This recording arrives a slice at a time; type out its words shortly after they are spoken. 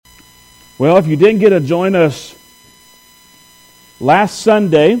Well, if you didn't get to join us last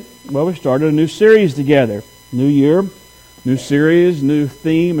Sunday, well, we started a new series together. New year, new series, new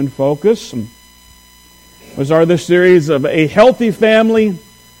theme and focus. We started this series of a healthy family,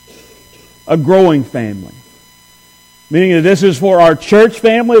 a growing family. Meaning that this is for our church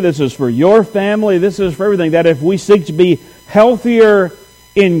family, this is for your family, this is for everything. That if we seek to be healthier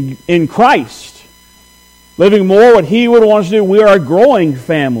in Christ, living more what He would want us to do, we are a growing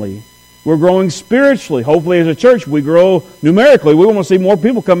family. We're growing spiritually. Hopefully as a church we grow numerically. We want to see more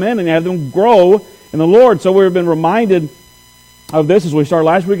people come in and have them grow in the Lord. So we've been reminded of this as we started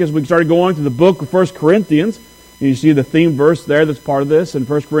last week, as we started going through the book of 1 Corinthians. And you see the theme verse there that's part of this in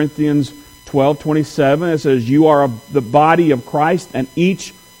 1 Corinthians 12:27. It says, "You are the body of Christ, and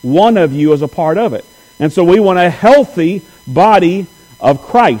each one of you is a part of it." And so we want a healthy body of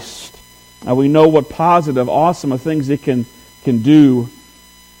Christ. Now we know what positive, awesome things it can do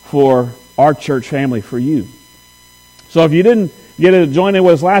for our church family, for you. So if you didn't get to join in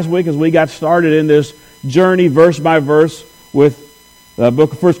with us last week as we got started in this journey verse by verse with the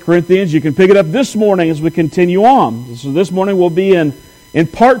book of 1 Corinthians, you can pick it up this morning as we continue on. So this morning we'll be in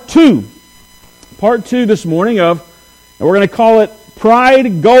part 2. Part 2 this morning and we're going to call it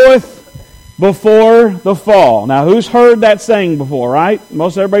Pride Goeth Before the Fall. Now who's heard that saying before, right?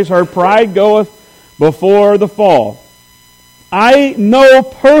 Most everybody's heard pride goeth before the fall. I know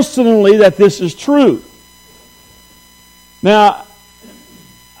personally that this is true. Now,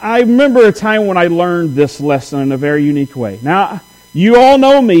 I remember a time when I learned this lesson in a very unique way. Now, you all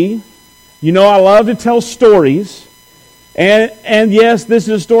know me. You know I love to tell stories. And yes, this is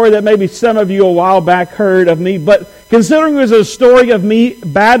a story that maybe some of you a while back heard of me. But considering it was a story of me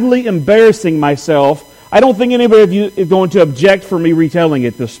badly embarrassing myself, I don't think anybody of you is going to object for me retelling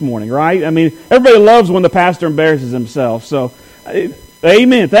it this morning, right? I mean, everybody loves when the pastor embarrasses himself. So,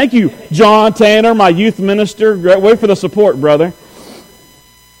 amen. Thank you, John Tanner, my youth minister. Great way for the support, brother.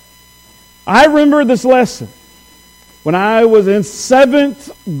 I remember this lesson when I was in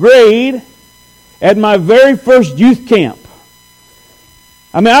 7th grade at my very first youth camp.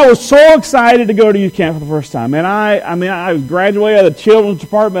 I mean, I was so excited to go to youth camp for the first time. And I graduated out of the children's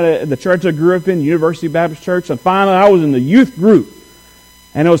department at the church I grew up in, University Baptist Church. And finally, I was in the youth group.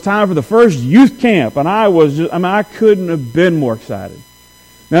 And it was time for the first youth camp. And I couldn't have been more excited.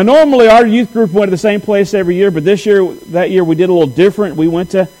 Now, normally our youth group went to the same place every year. But that year, we did a little different. We went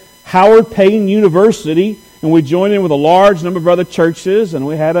to Howard Payne University. And we joined in with a large number of other churches. And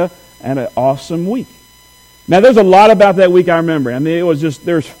we had an awesome week. Now, there's a lot about that week I remember. I mean, it was just,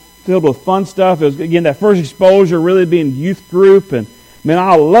 there's filled with fun stuff. It was, again, that first exposure, really being youth group, and, man,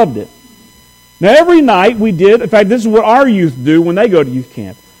 I loved it. Now, every night we did, in fact, this is what our youth do when they go to youth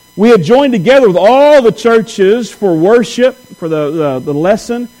camp. We had joined together with all the churches for worship, for the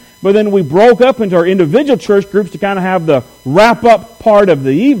lesson, but then we broke up into our individual church groups to kind of have the wrap-up part of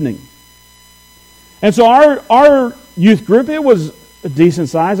the evening. And so our youth group, it was a decent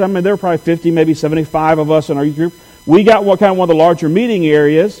size. I mean, there were probably 50, maybe 75 of us in our youth group. We got one of the larger meeting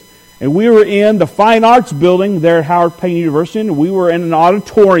areas, and we were in the Fine Arts building there at Howard Payne University, and we were in an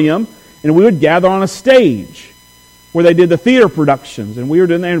auditorium, and we would gather on a stage where they did the theater productions, and we were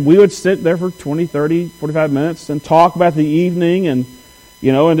doing there, and we would sit there for 20, 30, 45 minutes and talk about the evening and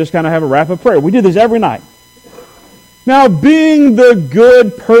just kind of have a wrap-up prayer. We did this every night. Now, being the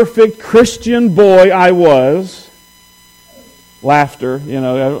good, perfect Christian boy I was, laughter,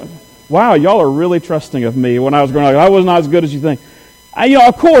 wow, y'all are really trusting of me. When I was growing up, I was not as good as you think.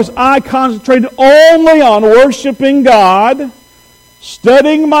 Of course, I concentrated only on worshiping God,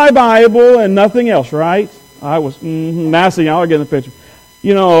 studying my Bible, and nothing else, right? I was, massing, y'all are getting the picture.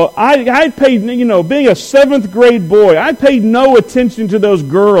 I paid, being a 7th grade boy, I paid no attention to those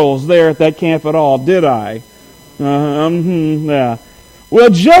girls there at that camp at all, did I? Yeah. Well,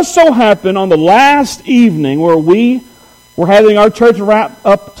 it just so happened on the last evening where we were having our church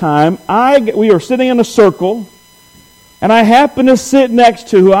wrap-up time, we were sitting in a circle, and I happened to sit next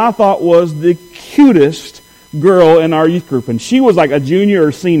to who I thought was the cutest girl in our youth group. And she was like a junior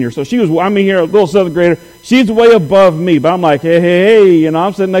or senior. So she was, here, a little 7th grader. She's way above me. But I'm like, hey,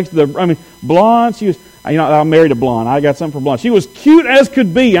 I'm sitting next to blonde. She was, I'm married to blonde. I got something for blonde. She was cute as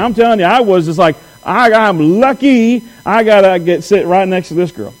could be. I'm telling you, I was just like, I'm lucky I got to sit right next to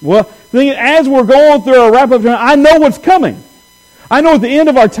this girl. Well, as we're going through our wrap-up time, I know what's coming. I know at the end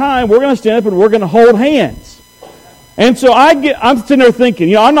of our time, we're going to stand up and we're going to hold hands. And so I'm sitting there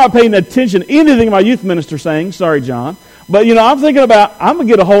thinking, I'm not paying attention to anything my youth minister's saying. Sorry, John. But, I'm thinking about, I'm going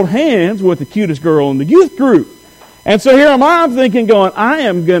to get to hold hands with the cutest girl in the youth group. And so here I'm thinking, going, I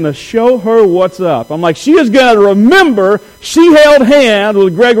am going to show her what's up. I'm like, she is going to remember she held hands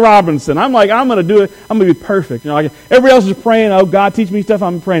with Greg Robinson. I'm like, I'm going to do it. I'm going to be perfect. Like everybody else is praying, oh, God, teach me stuff.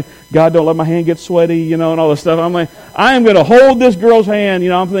 I'm praying, God, don't let my hand get sweaty, and all this stuff. I'm like, I am going to hold this girl's hand.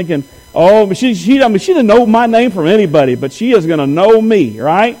 I'm thinking, oh, she didn't know my name from anybody, but she is going to know me,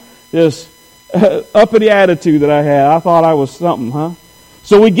 right? This uppity attitude that I had. I thought I was something, huh?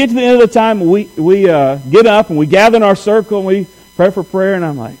 So we get to the end of the time, we get up and we gather in our circle and we pray for prayer, and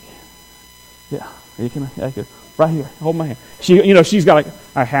I'm like, yeah, I can right here, hold my hand. She's got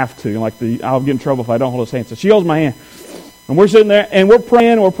I have to, I'll get in trouble if I don't hold his hand. So she holds my hand, and we're sitting there and we're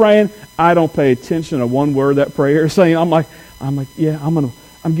praying. I don't pay attention to one word that prayer is saying. I'm like, yeah,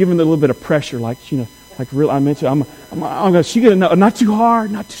 I'm giving it a little bit of pressure, real. I mentioned, she's gonna know, not too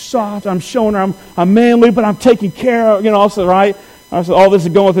hard, not too soft. I'm showing her I'm manly, but I'm taking care of, also right. I said, all this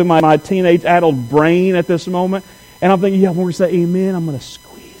is going through my teenage adult brain at this moment. And I'm thinking, yeah, when we're going to say amen, I'm going to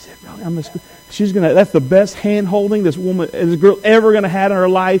squeeze it. Really. That's the best hand holding this girl ever going to have in her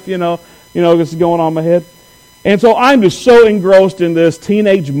life, this is going on in my head. And so I'm just so engrossed in this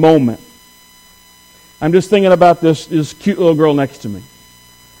teenage moment. I'm just thinking about this cute little girl next to me.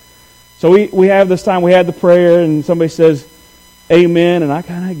 So we have this time, we had the prayer, and somebody says, amen, and I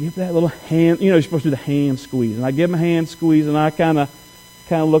kind of give that little hand, you're supposed to do the hand squeeze, and I give them a hand squeeze, and I kind of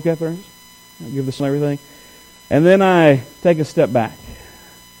look at her, I give this and everything, and then I take a step back.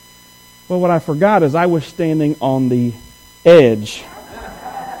 Well, what I forgot is I was standing on the edge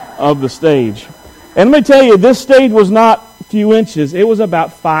of the stage. And let me tell you, this stage was not a few inches, it was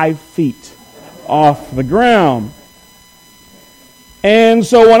about 5 feet off the ground. And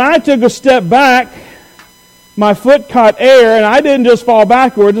so when I took a step back, my foot caught air, and I didn't just fall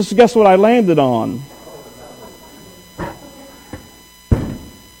backwards. Just guess what I landed on?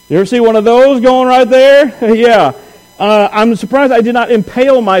 You ever see one of those going right there? Yeah. I'm surprised I did not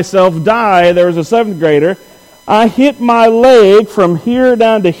impale myself, die. There was a 7th grader. I hit my leg from here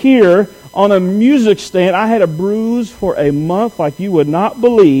down to here on a music stand. I had a bruise for a month like you would not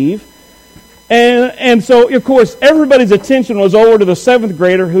believe. And so, of course, everybody's attention was over to the 7th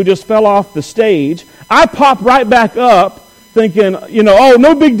grader who just fell off the stage. I popped right back up thinking, oh,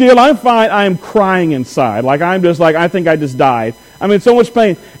 no big deal, I'm fine. I am crying inside. I think I just died. I'm in so much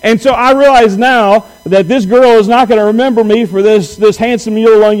pain. And so I realize now that this girl is not going to remember me for this handsome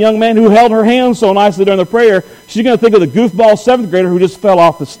young man who held her hand so nicely during the prayer. She's going to think of the goofball 7th grader who just fell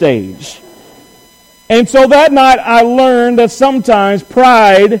off the stage. And so that night I learned that sometimes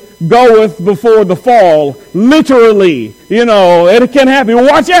pride goeth before the fall. Literally. It can happen.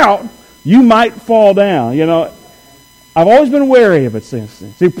 Watch out. You might fall down. I've always been wary of it since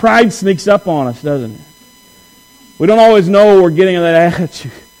then. See, pride sneaks up on us, doesn't it? We don't always know we're getting in that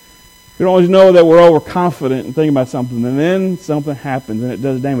attitude. We don't always know that we're overconfident and thinking about something, and then something happens and it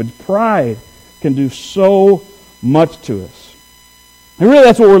does damage. Pride can do so much to us. And really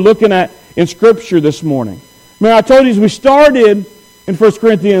that's what we're looking at in Scripture this morning. I told you as we started in 1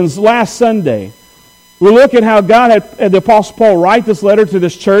 Corinthians last Sunday, we look at how God had the Apostle Paul write this letter to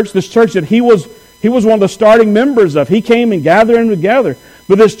this church that he was one of the starting members of. He came and gathered them together.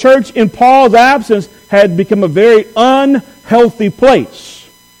 But this church, in Paul's absence, had become a very unhealthy place.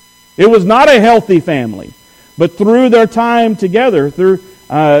 It was not a healthy family. But through their time together, through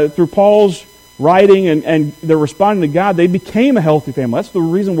Paul's writing and their responding to God, they became a healthy family. That's the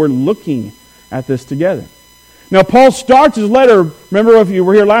reason we're looking at this together. Now, Paul starts his letter, remember if you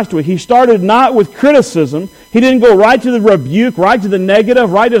were here last week, he started not with criticism. He didn't go right to the rebuke, right to the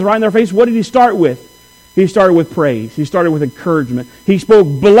negative, right in their face. What did he start with? He started with praise. He started with encouragement. He spoke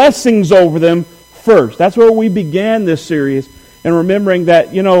blessings over them first. That's where we began this series, and remembering that,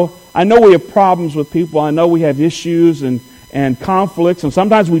 I know we have problems with people. I know we have issues and conflicts, and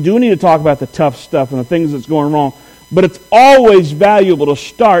sometimes we do need to talk about the tough stuff and the things that's going wrong. But it's always valuable to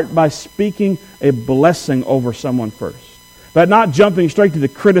start by speaking a blessing over someone first. But not jumping straight to the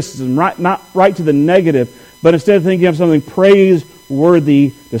criticism, not right to the negative, but instead thinking of something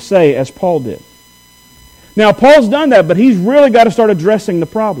praiseworthy to say, as Paul did. Now, Paul's done that, but he's really got to start addressing the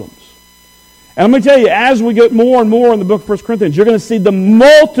problems. And let me tell you, as we get more and more in the book of 1 Corinthians, you're going to see the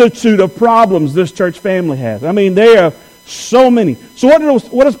multitude of problems this church family has. There are so many. So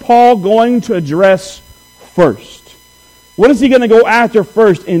what is Paul going to address first? What is he going to go after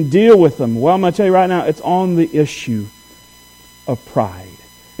first and deal with them? Well, I'm going to tell you right now, it's on the issue of pride.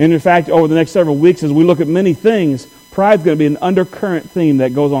 And in fact, over the next several weeks, as we look at many things, pride is going to be an undercurrent theme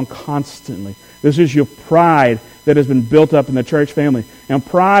that goes on constantly. This issue of pride that has been built up in the church family. And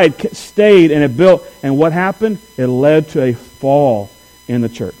pride stayed and it built. And what happened? It led to a fall in the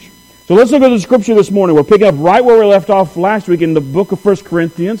church. So So let's look at the scripture this morning. We're picking up right where we left off last week in the book of 1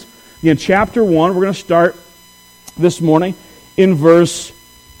 Corinthians. In chapter 1, we're going to start this morning in verse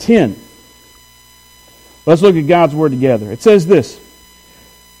 10. Let's look at God's Word together. It says this: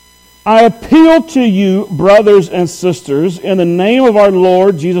 I appeal to you, brothers and sisters, in the name of our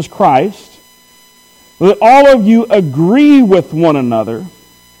Lord Jesus Christ, that all of you agree with one another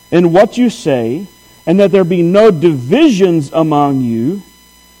in what you say, and that there be no divisions among you,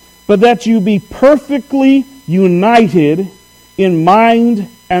 but that you be perfectly united in mind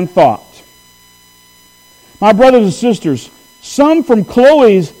and thought. My brothers and sisters, some from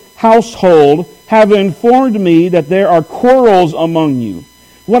Chloe's household have informed me that there are quarrels among you.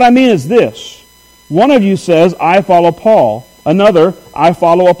 What I mean is this: one of you says, I follow Paul. Another, I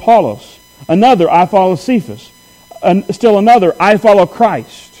follow Apollos. Another, I follow Cephas. Still another, I follow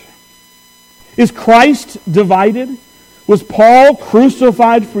Christ. Is Christ divided? Was Paul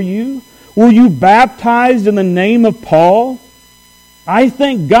crucified for you? Were you baptized in the name of Paul? I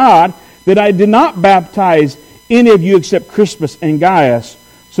thank God that I did not baptize any of you except Crispus and Gaius,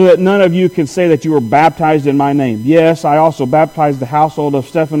 so that none of you can say that you were baptized in my name. Yes, I also baptized the household of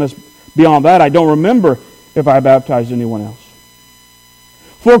Stephanas. Beyond that, I don't remember if I baptized anyone else.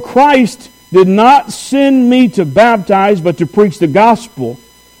 For Christ did not send me to baptize, but to preach the gospel,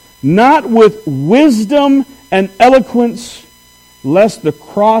 not with wisdom and eloquence, lest the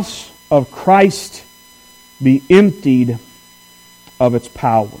cross of Christ be emptied of its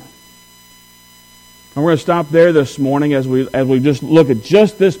power. And we're going to stop there this morning as we just look at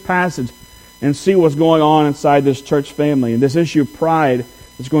just this passage and see what's going on inside this church family and this issue of pride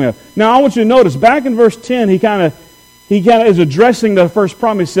that's going on. Now, I want you to notice, back in verse 10, he kind of is addressing the first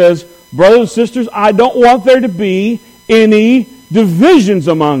problem. He says, brothers and sisters, I don't want there to be any divisions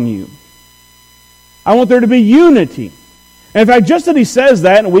among you. I want there to be unity. And in fact, just that he says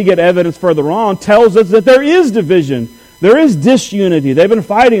that, and we get evidence further on, tells us that there is division. There is disunity. They've been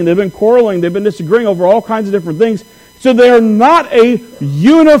fighting, they've been quarreling, they've been disagreeing over all kinds of different things. So they are not a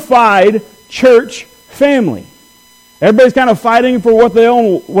unified church family. Everybody's kind of fighting for what they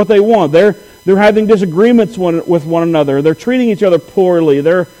own, what they want. They're having disagreements with one another. They're treating each other poorly.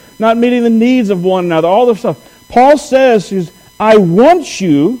 They're not meeting the needs of one another. All this stuff. Paul says, I want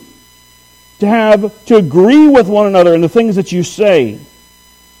you to agree with one another in the things that you say.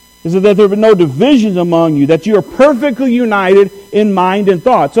 Is that there be no divisions among you, that you are perfectly united in mind and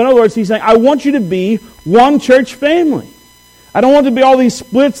thought. So in other words, he's saying, I want you to be one church family. I don't want to be all these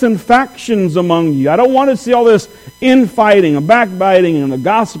splits and factions among you. I don't want to see all this infighting and backbiting and the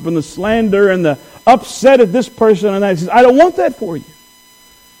gossip and the slander and the upset at this person and that. He says, I don't want that for you.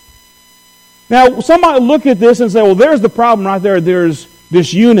 Now, some might look at this and say, well, there's the problem right there. There's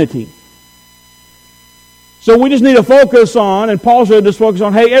disunity. So we just need to focus on, and Paul should just focus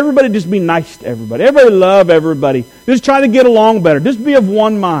on, hey, everybody just be nice to everybody. Everybody love everybody. Just try to get along better. Just be of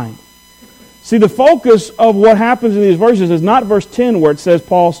one mind. See, the focus of what happens in these verses is not verse 10 where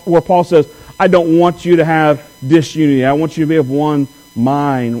Paul says, I don't want you to have disunity. I want you to be of one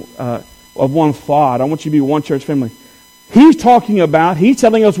mind, of one thought. I want you to be one church family. He's telling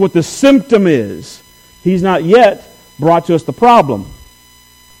us what the symptom is. He's not yet brought to us the problem.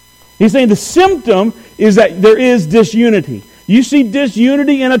 He's saying the symptom is that there is disunity. You see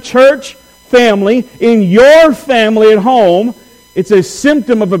disunity in a church family, in your family at home, it's a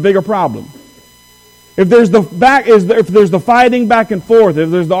symptom of a bigger problem. If there's the fighting back and forth,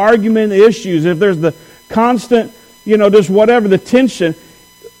 if there's the argument, the issues, if there's the constant, just whatever, the tension,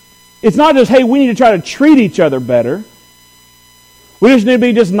 it's not just, hey, we need to try to treat each other better. We just need to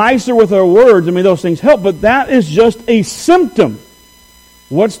be just nicer with our words. I mean, those things help, but that is just a symptom.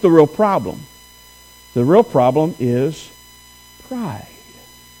 What's the real problem? The real problem is pride.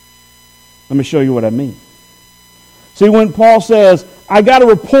 Let me show you what I mean. See, when Paul says, I got a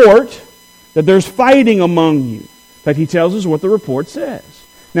report that there's fighting among you. In fact, he tells us what the report says.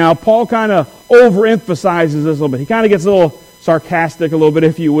 Now, Paul kind of overemphasizes this a little bit. He kind of gets a little sarcastic a little bit,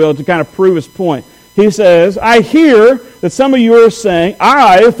 if you will, to kind of prove his point. He says, I hear that some of you are saying,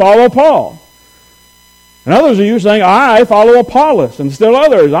 I follow Paul. And others of you are saying, I follow Apollos. And still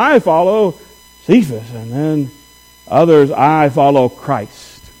others, I follow Cephas. And then others, I follow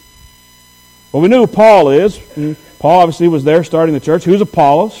Christ. Well, we knew who Paul is. Paul obviously was there starting the church. Who's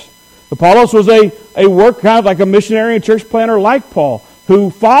Apollos? Apollos was a work kind of like a missionary and church planter like Paul, who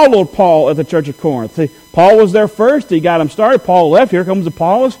followed Paul at the church of Corinth. See, Paul was there first. He got him started. Paul left. Here comes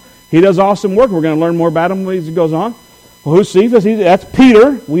Apollos. He does awesome work. We're going to learn more about him as it goes on. Well, who's Cephas? That's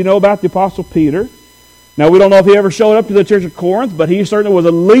Peter. We know about the Apostle Peter. Now, we don't know if he ever showed up to the church of Corinth, but he certainly was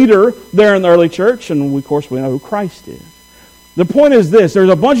a leader there in the early church, and of course we know who Christ is. The point is this. There's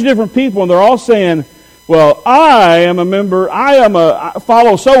a bunch of different people, and they're all saying, well, I am a member, I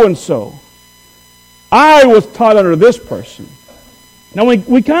follow so-and-so. I was taught under this person. Now,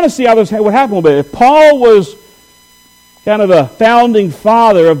 we kind of see how this would happen a little bit. If Paul was kind of the founding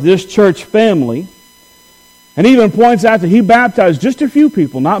father of this church family, and he even points out that he baptized just a few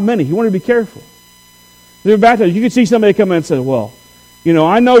people, not many. He wanted to be careful. They were baptized. You could see somebody come in and say, well,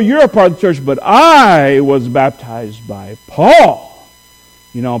 I know you're a part of the church, but I was baptized by Paul.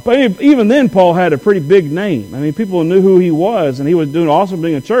 But even then, Paul had a pretty big name. I mean, people knew who he was, and he was doing awesome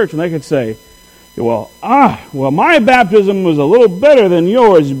thing in church, and they could say, well, my baptism was a little better than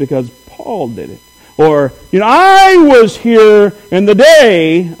yours because Paul did it. Or, I was here in the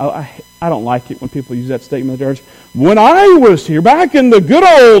day. I don't like it when people use that statement in the church. When I was here, back in the good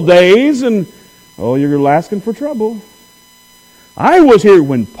old days, and, you're asking for trouble. I was here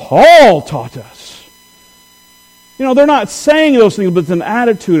when Paul taught us. They're not saying those things, but it's an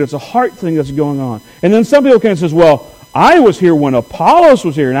attitude, it's a heart thing that's going on. And then some people can say, well, I was here when Apollos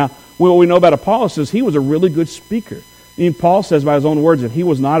was here. Now, what we know about Apollos is he was a really good speaker. Paul says by his own words that he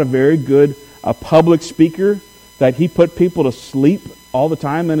was not a very good public speaker, that he put people to sleep all the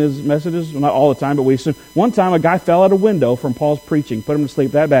time in his messages. Well, not all the time, but one time a guy fell out a window from Paul's preaching, put him to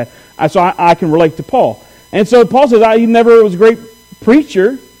sleep that bad. So I can relate to Paul. And so Paul says he never was a great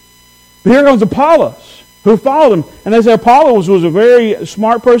preacher, but here comes Apollos, who followed him. And they say Apollos was a very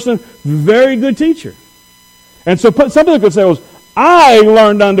smart person, very good teacher. And so some people could say, I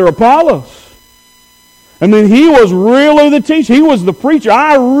learned under Apollos. I mean, he was really the teacher. He was the preacher.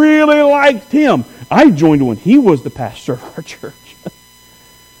 I really liked him. I joined when he was the pastor of our church.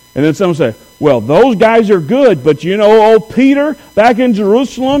 And then some say, well, those guys are good, but old Peter back in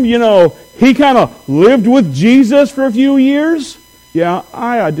Jerusalem, he kind of lived with Jesus for a few years. Yeah,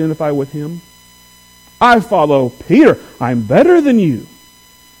 I identify with him. I follow Peter. I'm better than you.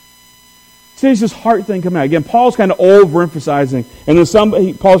 See, it's this heart thing coming out. Again, Paul's kind of overemphasizing. And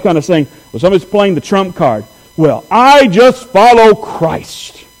then Paul's kind of saying, well, somebody's playing the trump card. Well, I just follow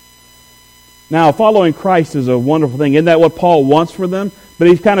Christ. Now, following Christ is a wonderful thing. Isn't that what Paul wants for them? But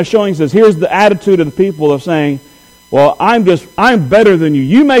he's kind of showing, says, here's the attitude of the people of saying, well, I'm better than you.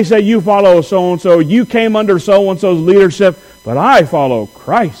 You may say you follow so-and-so, you came under so-and-so's leadership, but I follow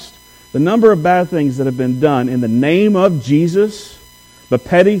Christ. The number of bad things that have been done in the name of Jesus, the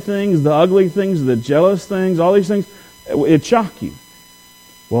petty things, the ugly things, the jealous things, all these things, it'd shock you.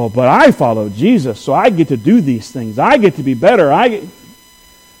 Well, but I follow Jesus, so I get to do these things. I get to be better.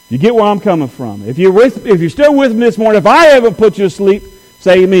 You get where I'm coming from. If you're still with me this morning, if I haven't put you to sleep,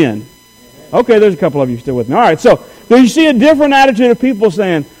 say amen. Okay, there's a couple of you still with me. All right, so you see a different attitude of people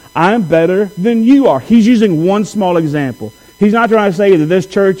saying, I'm better than you are. He's using one small example. He's not trying to say that this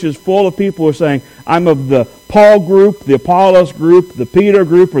church is full of people who are saying, I'm of the Paul group, the Apollos group, the Peter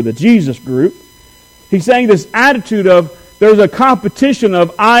group, or the Jesus group. He's saying this attitude of, there's a competition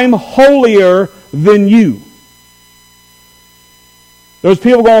of, I'm holier than you. There's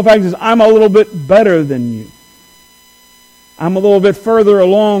people going back and says, I'm a little bit better than you. I'm a little bit further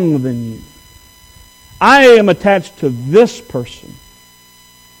along than you. I am attached to this person.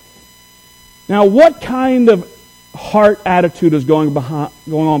 Now, what kind of heart attitude is going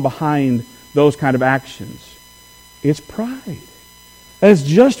on behind those kind of actions? It's pride. It's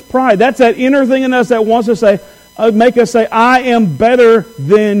just pride. That's that inner thing in us that wants to say, make us say, I am better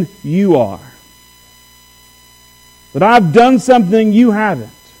than you are. That I've done something you haven't.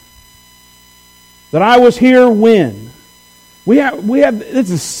 That I was here when.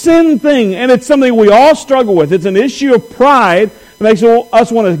 It's a sin thing, and it's something we all struggle with. It's an issue of pride that makes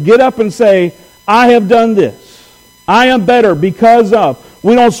us want to get up and say, I have done this. I am better because of.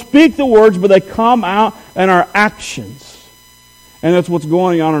 We don't speak the words, but they come out in our actions. And that's what's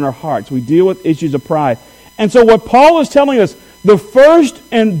going on in our hearts. We deal with issues of pride. And so what Paul is telling us, the first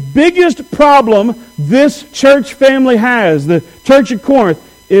and biggest problem this church family has, the church at Corinth,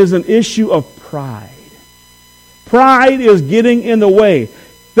 is an issue of pride. Pride is getting in the way.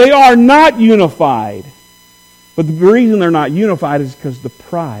 They are not unified. But the reason they're not unified is because of the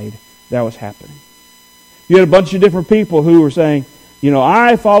pride that was happening. You had a bunch of different people who were saying,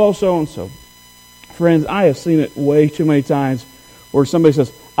 I follow so-and-so. Friends, I have seen it way too many times where somebody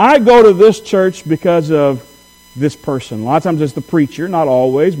says, I go to this church because of this person. A lot of times it's the preacher, not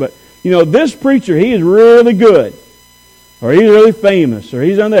always, but, this preacher, he is really good. Or he's really famous, or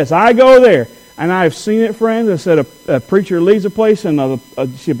he's done this. I go there. And I've seen it, friends. I said a preacher leaves a place and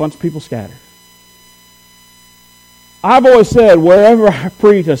see a bunch of people scatter. I've always said, wherever I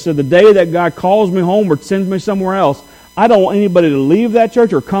preach, I said, the day that God calls me home or sends me somewhere else, I don't want anybody to leave that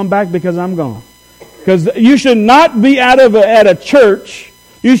church or come back because I'm gone. Because you should not be at a church.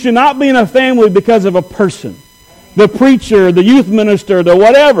 You should not be in a family because of a person. The preacher, the youth minister, the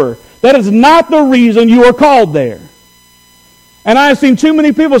whatever. That is not the reason you are called there. And I have seen too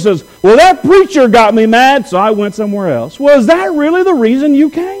many people says, well, that preacher got me mad, so I went somewhere else. Well, is that really the reason you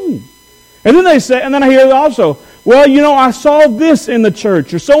came? And then they say, and then I hear also, well, I saw this in the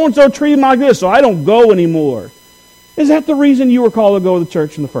church, or so-and-so treated me like this, so I don't go anymore. Is that the reason you were called to go to the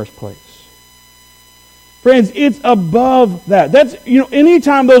church in the first place? Friends, it's above that. That's,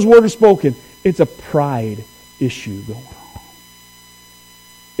 anytime those words are spoken, it's a pride issue going on.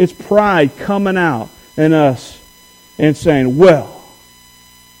 It's pride coming out in us and saying, well,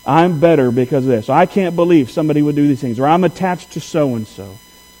 I'm better because of this. I can't believe somebody would do these things. Or I'm attached to so-and-so.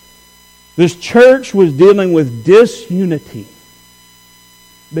 This church was dealing with disunity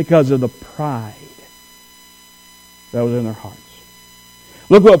because of the pride that was in their hearts.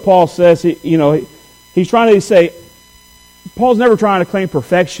 Look what Paul says. He's trying to say, Paul's never trying to claim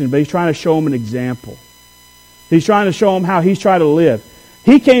perfection, but he's trying to show them an example. He's trying to show them how he's trying to live.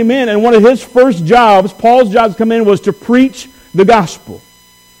 He came in, and one of his first jobs, Paul's job to come in, was to preach the gospel.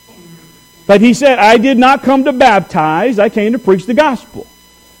 But he said, I did not come to baptize, I came to preach the gospel.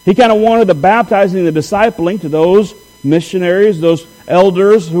 He kind of wanted the baptizing and the discipling to those missionaries, those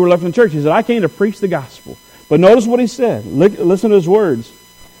elders who were left in the church. He said, I came to preach the gospel. But notice what he said. Listen to his words.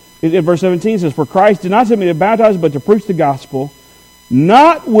 In verse 17 it says, for Christ did not send me to baptize, but to preach the gospel,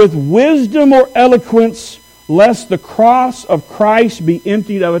 not with wisdom or eloquence, lest the cross of Christ be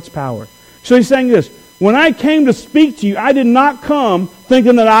emptied of its power. So he's saying this, when I came to speak to you, I did not come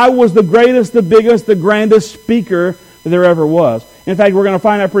thinking that I was the greatest, the biggest, the grandest speaker that there ever was. In fact, we're going to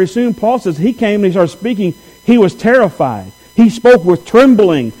find out pretty soon, Paul says he came and he started speaking, he was terrified. He spoke with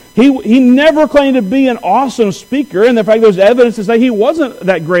trembling. He never claimed to be an awesome speaker, and in fact there's evidence to say he wasn't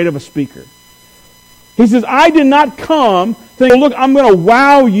that great of a speaker. He says, I did not come thinking, look, I'm going to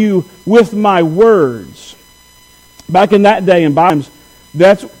wow you with my words. Back in that day in Bibles,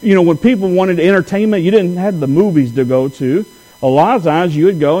 that's, when people wanted entertainment, you didn't have the movies to go to. A lot of times you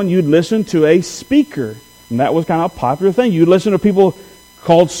would go and you'd listen to a speaker. And that was kind of a popular thing. You'd listen to people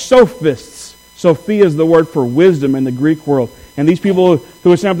called sophists. Sophia is the word for wisdom in the Greek world. And these people who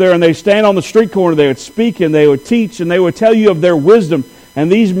would stand up there and they stand on the street corner, they would speak and they would teach and they would tell you of their wisdom. And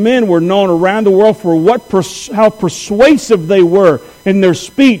these men were known around the world for how persuasive they were in their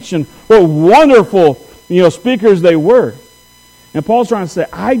speech and what wonderful speakers they were. And Paul's trying to say,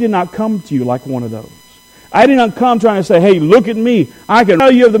 I did not come to you like one of those. I did not come trying to say, hey, look at me. I can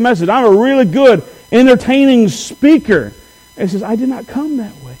tell you of the message. I'm a really good, entertaining speaker. And he says, I did not come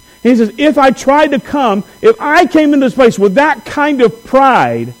that way. And he says, if I tried to come, if I came into this place with that kind of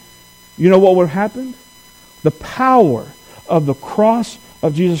pride, you know what would have happened? The power of the cross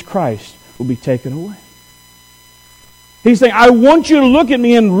of Jesus Christ will be taken away. He's saying, I want you to look at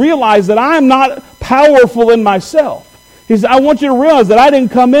me and realize that I am not powerful in myself. He says, I want you to realize that I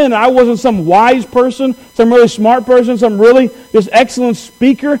didn't come in and I wasn't some wise person, some really smart person, some really just excellent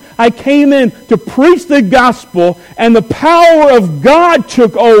speaker. I came in to preach the gospel and the power of God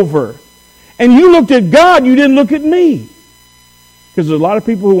took over. And you looked at God, you didn't look at me. Because there's a lot of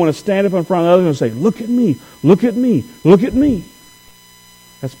people who want to stand up in front of others and say, look at me, look at me, look at me.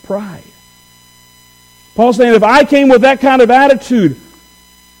 That's pride. Paul's saying, if I came with that kind of attitude,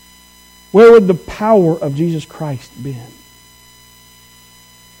 where would the power of Jesus Christ be?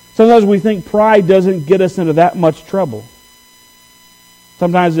 Sometimes we think pride doesn't get us into that much trouble.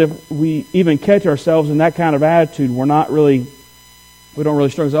 Sometimes if we even catch ourselves in that kind of attitude, we don't really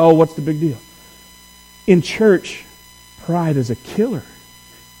struggle. Say, oh, what's the big deal? In church, pride is a killer.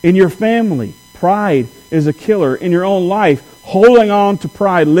 In your family, pride is a killer. In your own life, holding on to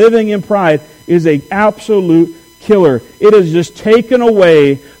pride, living in pride is an absolute killer. It has just taken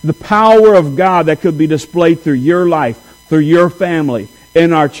away the power of God that could be displayed through your life, through your family,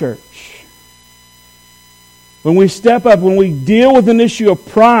 in our church. When we step up, when we deal with an issue of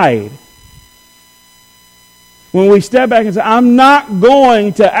pride, when we step back and say, I'm not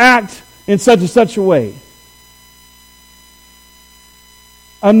going to act in such and such a way.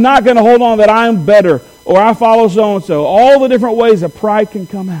 I'm not going to hold on that I'm better or I follow so-and-so. All the different ways that pride can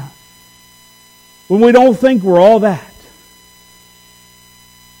come out. When we don't think we're all that.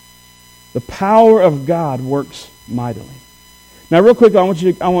 The power of God works mightily. Now, real quick, I want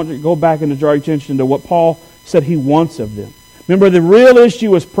you to go back and to draw your attention to what Paul said he wants of them. Remember, the real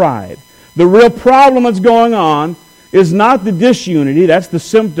issue is pride. The real problem that's going on is not the disunity. That's the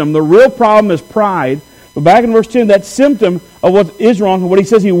symptom. The real problem is pride. But back in verse 10, that symptom of what is wrong and what he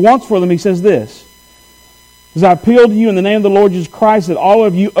says he wants for them, he says this. As I appeal to you in the name of the Lord Jesus Christ that all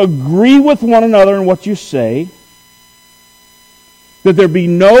of you agree with one another in what you say, that there be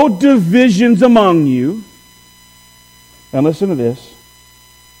no divisions among you. Now listen to this.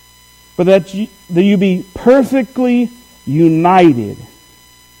 But that you be perfectly united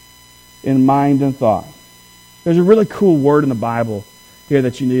in mind and thought. There's a really cool word in the Bible here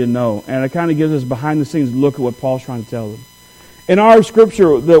that you need to know. And it kind of gives us behind the scenes look at what Paul's trying to tell them. In our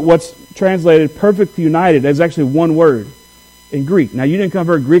scripture, what's translated perfectly united is actually one word in Greek. Now you didn't come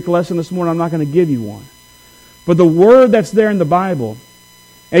for a Greek lesson this morning. I'm not going to give you one. But the word that's there in the Bible,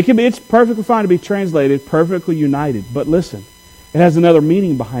 it's perfectly fine to be translated perfectly united. But listen, it has another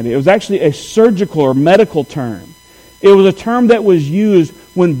meaning behind it. It was actually a surgical or medical term. It was a term that was used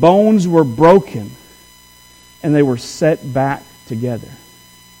when bones were broken and they were set back together.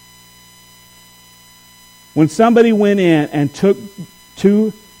 When somebody went in and took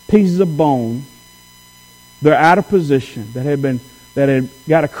two pieces of bone, they're out of position, that had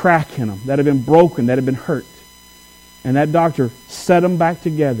got a crack in them, that had been broken, that had been hurt. And that doctor set them back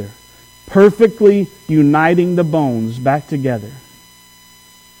together, perfectly uniting the bones back together.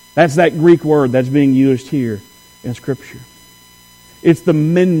 That's that Greek word that's being used here in Scripture. It's the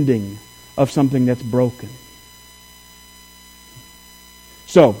mending of something that's broken.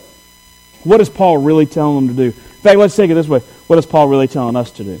 So, what is Paul really telling them to do? In fact, let's take it this way. What is Paul really telling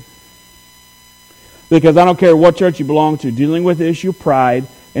us to do? Because I don't care what church you belong to, dealing with the issue of pride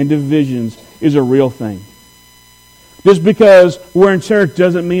and divisions is a real thing. Just because we're in church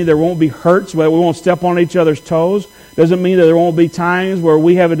doesn't mean there won't be hurts, where we won't step on each other's toes. Doesn't mean that there won't be times where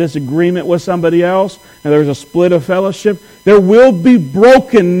we have a disagreement with somebody else and there's a split of fellowship. There will be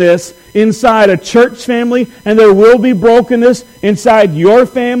brokenness inside a church family, and there will be brokenness inside your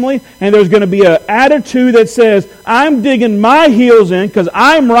family, and there's going to be an attitude that says, I'm digging my heels in because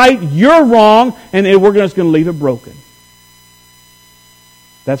I'm right, you're wrong, and we're just going to leave it broken.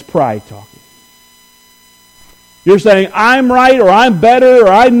 That's pride talking. You're saying, I'm right, or I'm better, or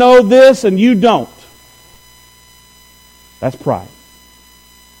I know this, and you don't. That's pride.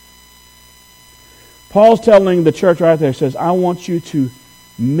 Paul's telling the church right there, says, I want you to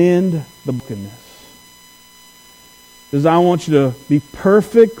mend the brokenness. He says, I want you to be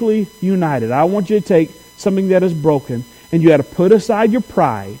perfectly united. I want you to take something that is broken, and you got to put aside your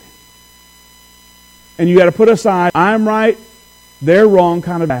pride. And you got to put aside, I'm right, they're wrong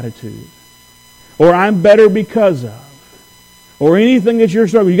kind of attitude. Or I'm better because of. Or anything that you're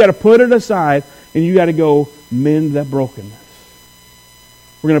struggling. You got to put it aside and you got to go mend that brokenness.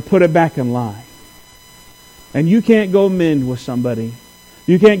 We're going to put it back in line. And you can't go mend with somebody.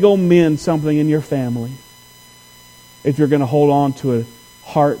 You can't go mend something in your family if you're going to hold on to a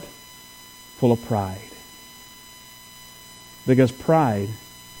heart full of pride. Because pride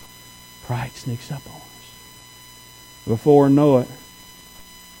sneaks up on us. Before we know it,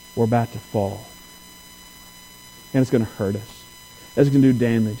 we're about to fall. And it's going to hurt us. It's going to do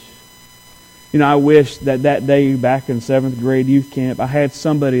damage. You know, I wish that day back in 7th grade youth camp, I had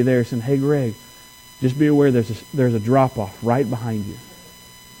somebody there saying, hey Greg, just be aware there's a drop-off right behind you.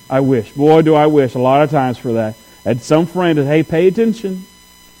 I wish. Boy, do I wish a lot of times for that. I had some friend that, hey, pay attention.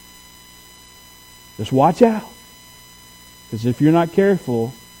 Just watch out. Because if you're not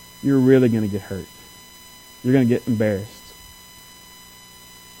careful, you're really going to get hurt. You're going to get embarrassed.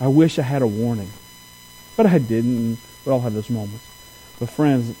 I wish I had a warning. But I didn't. We all have those moments. But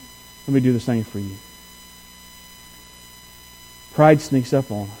friends, let me do the same for you. Pride sneaks up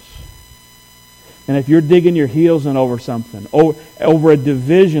on us. And if you're digging your heels in over something, over a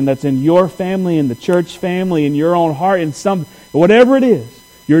division that's in your family, in the church family, in your own heart, in some, whatever it is,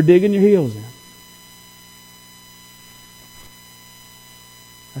 you're digging your heels in.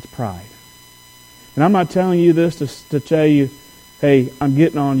 That's pride. And I'm not telling you this to tell you, hey, I'm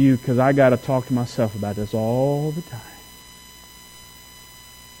getting on you because I got to talk to myself about this all the time.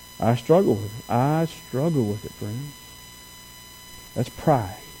 I struggle with it. I struggle with it, friends. That's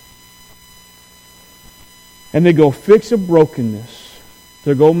pride. And they go fix a brokenness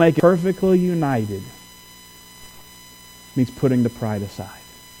to go make it perfectly united means putting the pride aside.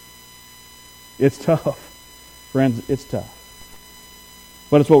 It's tough. Friends, it's tough.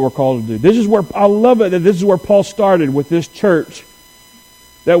 But it's what we're called to do. This is where, I love it that this is where Paul started with this church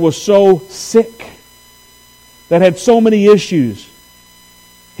that was so sick, that had so many issues.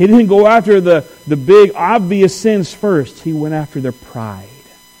 He didn't go after the big obvious sins first. He went after their pride.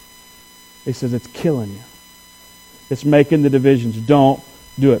 He says it's killing you. It's making the divisions. Don't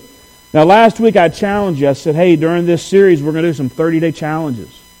do it. Now last week I challenged you. I said, hey, during this series we're going to do some 30-day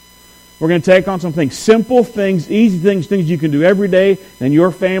challenges. We're going to take on some things, simple things, easy things, things you can do every day in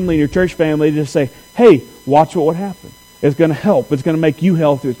your family and your church family. Just say, hey, watch what would happen. It's going to help. It's going to make you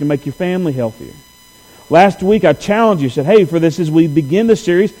healthier. It's going to make your family healthier. Last week I challenged you, said, hey, for this as we begin the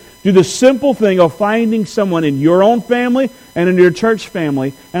series, do the simple thing of finding someone in your own family and in your church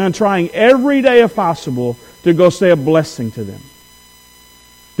family and trying every day if possible to go say a blessing to them.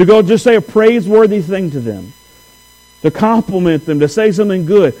 To go just say a praiseworthy thing to them. To compliment them, to say something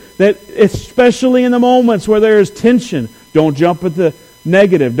good. That especially in the moments where there is tension, don't jump at the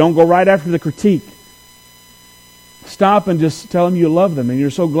negative. Don't go right after the critique. Stop and just tell them you love them and you're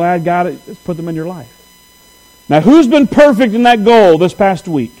so glad God has put them in your life. Now, who's been perfect in that goal this past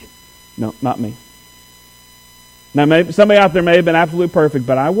week? No, not me. Now, maybe somebody out there may have been absolutely perfect,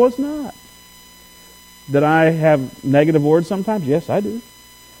 but I was not. Did I have negative words sometimes? Yes, I do.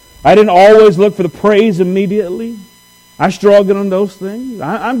 I didn't always look for the praise immediately. I struggled on those things.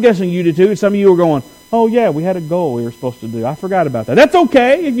 I'm guessing you did too. Some of you were going, oh yeah, we had a goal we were supposed to do. I forgot about that. That's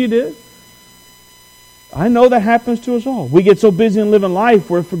okay if you did. I know that happens to us all. We get so busy in living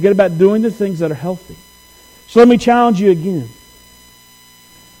life we forget about doing the things that are healthy. So let me challenge you again.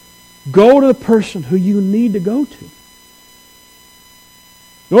 Go to the person who you need to go to.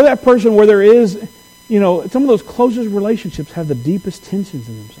 Go to that person where there is, some of those closest relationships have the deepest tensions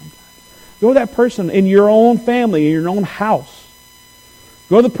in them sometimes. Go to that person in your own family, in your own house.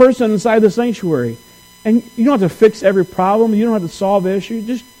 Go to the person inside the sanctuary. And you don't have to fix every problem. You don't have to solve issues.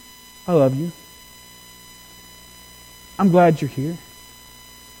 Just, I love you. I'm glad you're here.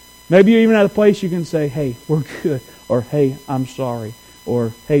 Maybe you're even at a place you can say, hey, we're good. Or, hey, I'm sorry.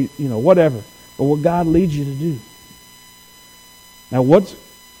 Or, hey, whatever. Or what God leads you to do. Now,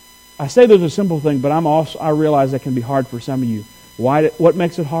 I say there's a simple thing, but I realize that can be hard for some of you. What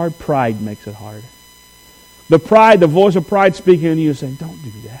makes it hard? Pride makes it hard. The voice of pride speaking in you is saying, don't do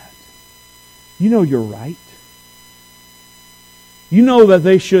that. You know you're right. You know that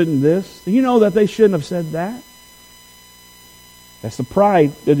they shouldn't this. You know that they shouldn't have said that. That's the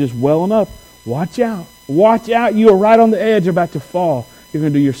pride that is welling up. Watch out. Watch out. You are right on the edge, about to fall. You're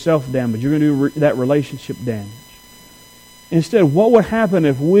going to do yourself damage. You're going to do that relationship damage. Instead, what would happen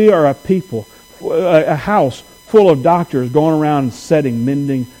if we are a people, a house full of doctors going around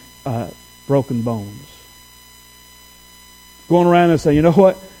mending broken bones? Going around and saying, you know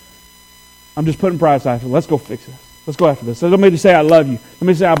what? I'm just putting pride aside. Let's go fix this. Let's go after this. So let me just say I love you. Let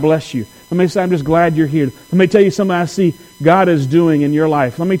me say I bless you. Let me say I'm just glad you're here. Let me tell you something I see God is doing in your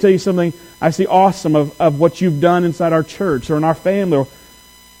life. Let me tell you something I see awesome of what you've done inside our church or in our family or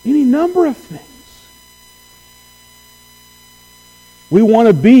any number of things. We want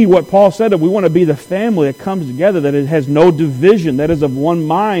to be what Paul said, that we want to be the family that comes together, that it has no division, that is of one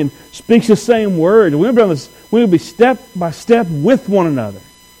mind, speaks the same word. We want to be step by step with one another.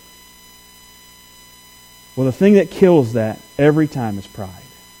 Well, the thing that kills that every time is pride.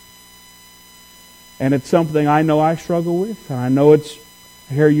 And it's something I know I struggle with. And I know I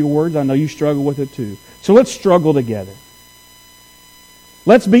hear your words. I know you struggle with it too. So let's struggle together.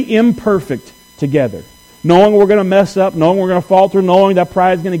 Let's be imperfect together. Knowing we're going to mess up, knowing we're going to falter, knowing that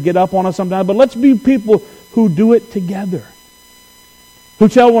pride is going to get up on us sometime. But let's be people who do it together. Who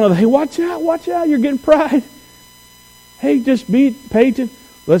tell one another, hey, watch out, you're getting pride. Hey, just be patient.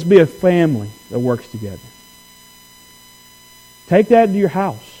 Let's be a family that works together. Take that into your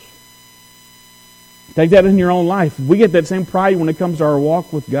house. Take that in your own life. We get that same pride when it comes to our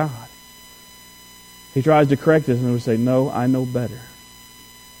walk with God. He tries to correct us and we say, no, I know better.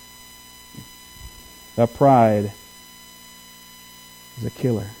 That pride is a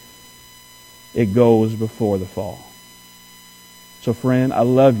killer. It goes before the fall. So friend, I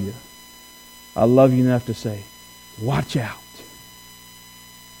love you. I love you enough to say, watch out.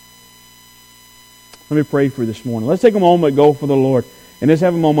 Let me pray for you this morning. Let's take a moment, go for the Lord, and let's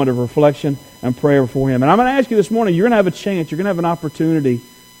have a moment of reflection and prayer before Him. And I'm going to ask you this morning, you're going to have a chance, you're going to have an opportunity to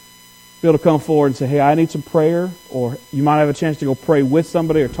be able to come forward and say, hey, I need some prayer, or you might have a chance to go pray with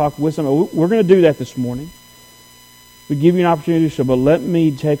somebody or talk with somebody. We're going to do that this morning. We give you an opportunity to do so, but let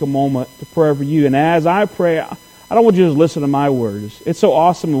me take a moment to pray for you. And as I pray, I don't want you to just listen to my words. It's so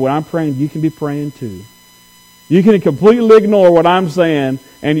awesome that when I'm praying, you can be praying too. You can completely ignore what I'm saying,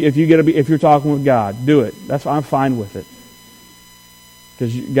 and if you're talking with God, do it. I'm fine with it.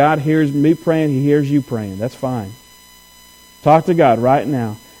 Because God hears me praying, He hears you praying. That's fine. Talk to God right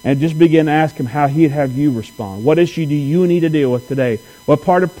now. And just begin to ask Him how He'd have you respond. What issue do you need to deal with today? What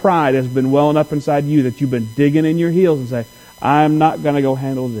part of pride has been welling up inside you that you've been digging in your heels and say, I'm not going to go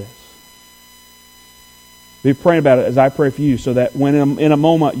handle this. Be praying about it as I pray for you so that when in a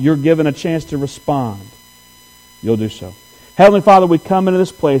moment you're given a chance to respond, you'll do so. Heavenly Father, we come into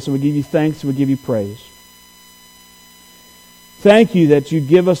this place and we give you thanks and we give you praise. Thank you that you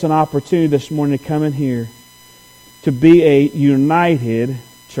give us an opportunity this morning to come in here to be a united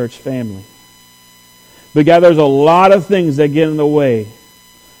church family. But God, there's a lot of things that get in the way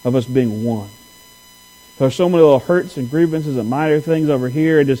of us being one. There's so many little hurts and grievances and minor things over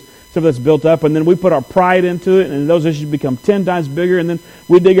here and just stuff that's built up, and then we put our pride into it, and those issues become 10 times bigger, and then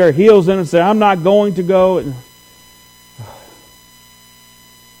we dig our heels in and say, I'm not going to go.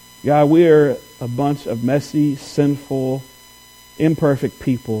 God, we are a bunch of messy, sinful, imperfect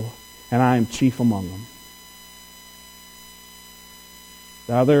people, and I am chief among them.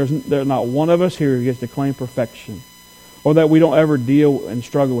 Now, there's not one of us here who gets to claim perfection, or that we don't ever deal and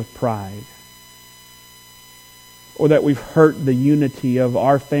struggle with pride, or that we've hurt the unity of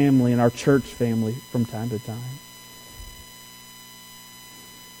our family and our church family from time to time.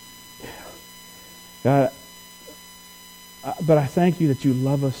 God, but I thank you that you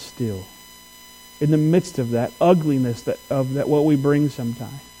love us still in the midst of that ugliness of what we bring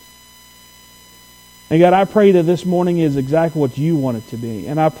sometimes. And God, I pray that this morning is exactly what you want it to be.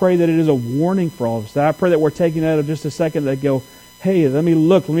 And I pray that it is a warning for all of us. That I pray that we're taking out of just a second that go, hey, let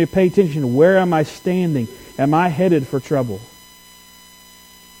me pay attention to where am I standing? Am I headed for trouble?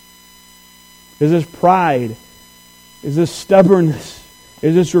 Is this pride? Is this stubbornness?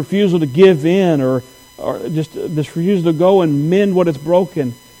 Is this refusal to give in or just this refusal to go and mend what is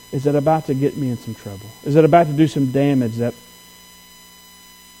broken? Is it about to get me in some trouble? Is it about to do some damage that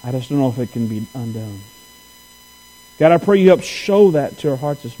I just don't know if it can be undone? God, I pray you help show that to our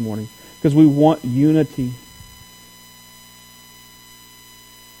hearts this morning because we want unity.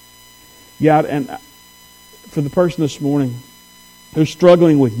 God, and for the person this morning who's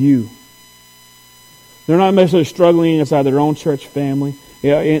struggling with you, they're not necessarily struggling inside their own church family,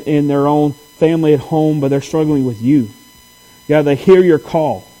 in their own family at home, but they're struggling with you. God, they hear your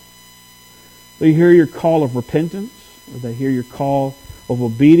call. They hear your call of repentance, or they hear your call of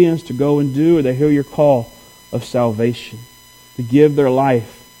obedience to go and do, or they hear your call of salvation, to give their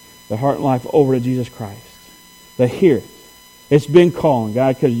life, their heart and life over to Jesus Christ. They hear it. It's been calling,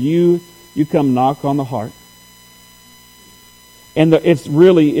 God, because you come knock on the heart. And it's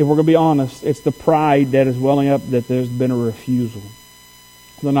really, if we're going to be honest, it's the pride that is welling up that there's been a refusal.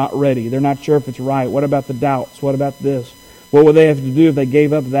 They're not ready. They're not sure if it's right. What about the doubts? What about this? What would they have to do if they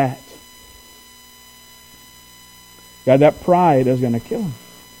gave up that? God, that pride is going to kill them.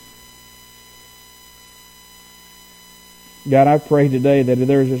 God, I pray today that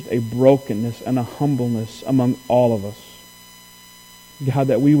there is just a brokenness and a humbleness among all of us. God,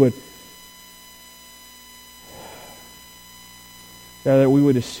 that we would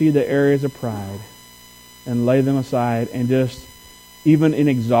just see the areas of pride and lay them aside and just, even in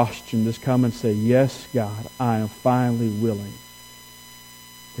exhaustion, just come and say, yes, God, I am finally willing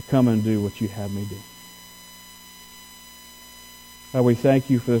to come and do what you have me do. God, we thank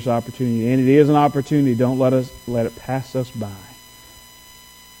you for this opportunity. And it is an opportunity. Don't let it pass us by.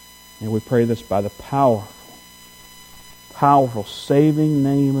 And we pray this by the powerful, saving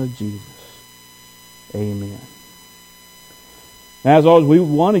name of Jesus. Amen. As always, we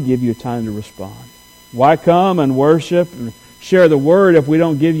want to give you a time to respond. Why come and worship and share the word if we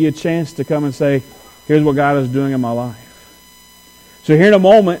don't give you a chance to come and say, here's what God is doing in my life? So here in a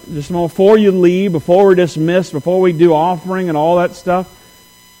moment, just a moment before you leave, before we're dismissed, before we do offering and all that stuff,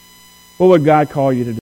 what would God call you to do?